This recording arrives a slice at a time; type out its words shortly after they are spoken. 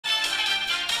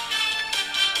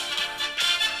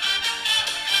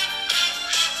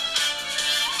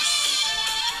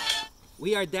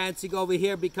We are dancing over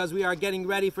here because we are getting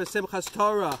ready for Simchat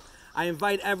Torah. I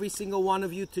invite every single one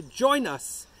of you to join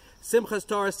us. Simchat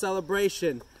Torah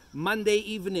celebration, Monday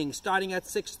evening, starting at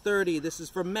 6:30. This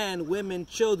is for men, women,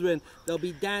 children. There'll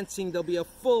be dancing, there'll be a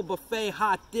full buffet,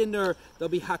 hot dinner, there'll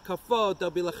be hakafot,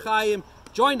 there'll be l'chaim.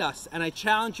 Join us, and I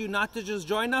challenge you not to just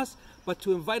join us, but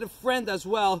to invite a friend as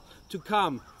well to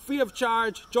come. Free of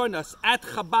charge, join us at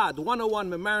Chabad, 101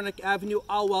 Mamaroneck Avenue.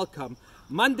 All welcome.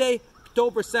 Monday,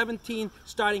 October 17,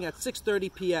 starting at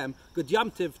 6:30 p.m. Good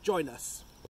Yom Tiv, join us.